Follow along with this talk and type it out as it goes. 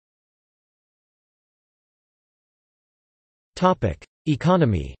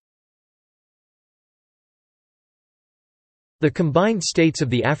Economy. The combined states of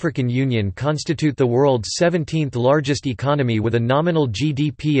the African Union constitute the world's 17th largest economy with a nominal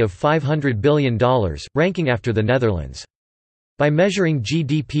GDP of $500 billion, ranking after the Netherlands. By measuring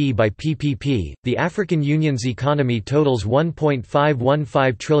GDP by PPP, the African Union's economy totals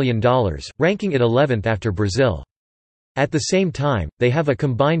 $1.515 trillion, ranking it 11th after Brazil. At the same time, they have a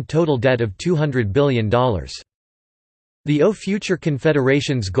combined total debt of $200 billion. The future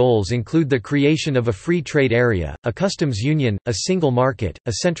confederation's goals include the creation of a free trade area, a customs union, a single market,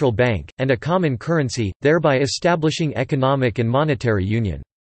 a central bank, and a common currency, thereby establishing economic and monetary union.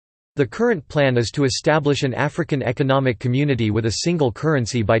 The current plan is to establish an African Economic Community with a single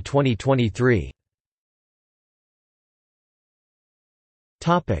currency by 2023.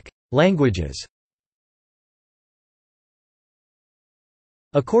 Languages.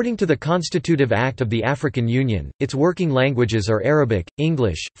 According to the Constitutive Act of the African Union, its working languages are Arabic,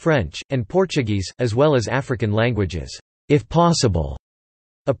 English, French, and Portuguese, as well as African languages, if possible.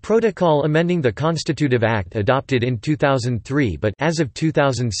 A protocol amending the Constitutive Act adopted in 2003 but as of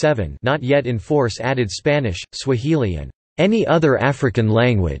 2007 not yet in force added Spanish, Swahili and any other African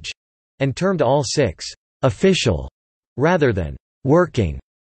language, and termed all 6 official rather than working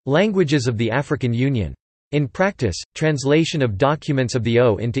languages of the African Union. In practice, translation of documents of the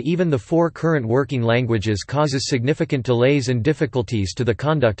into even the 4 current working languages causes significant delays and difficulties to the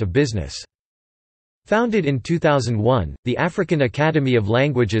conduct of business. Founded in 2001, the African Academy of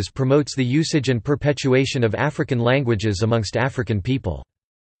Languages promotes the usage and perpetuation of African languages amongst African people.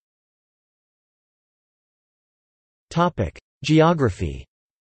 Geography.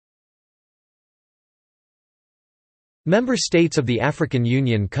 Member states of the African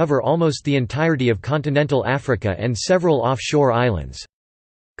Union cover almost the entirety of continental Africa and several offshore islands.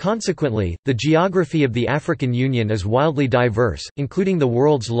 Consequently, the geography of the African Union is wildly diverse, including the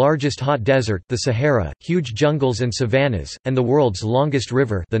world's largest hot desert, the Sahara, huge jungles and savannas, and the world's longest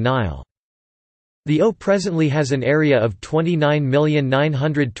river, the Nile. The presently has an area of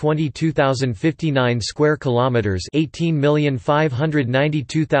 29,922,059 square kilometers,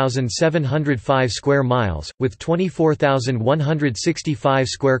 18,592,705 square miles, with 24,165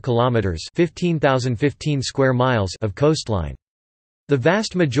 square kilometers, 15,015 square miles of coastline. The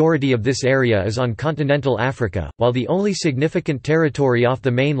vast majority of this area is on continental Africa, while the only significant territory off the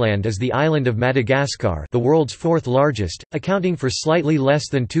mainland is the island of Madagascar, the world's 4th largest, accounting for slightly less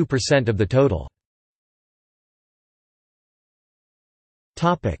than 2% of the total.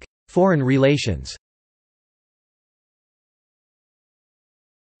 Foreign relations.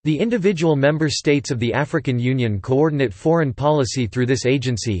 The individual member states of the African Union coordinate foreign policy through this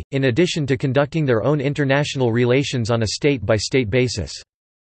agency, in addition to conducting their own international relations on a state-by-state basis.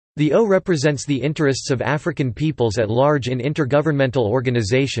 The represents the interests of African peoples at large in intergovernmental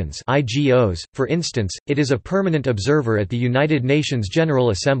organizations (IGOs). For instance, it is a permanent observer at the United Nations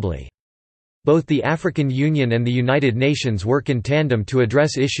General Assembly. Both the African Union and the United Nations work in tandem to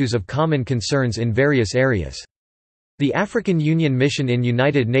address issues of common concerns in various areas. The African Union mission in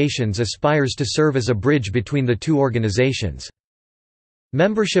United Nations aspires to serve as a bridge between the two organizations.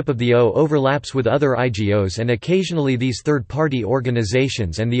 Membership of the overlaps with other IGOs and occasionally these third-party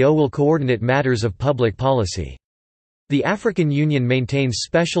organizations, and the will coordinate matters of public policy. The African Union maintains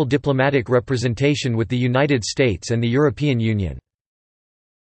special diplomatic representation with the United States and the European Union.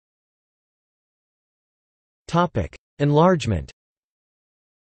 Enlargement.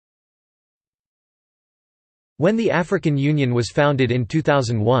 When the African Union was founded in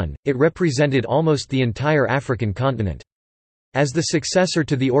 2001, it represented almost the entire African continent. As the successor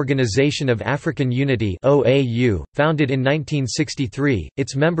to the Organization of African Unity (OAU), founded in 1963,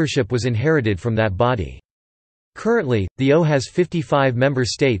 its membership was inherited from that body. Currently, the has 55 member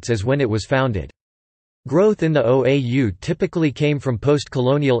states as when it was founded. Growth in the OAU typically came from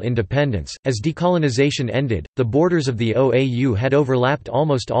post-colonial independence. As decolonization ended, the borders of the OAU had overlapped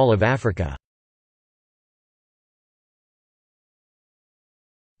almost all of Africa.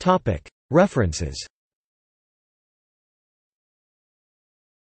 References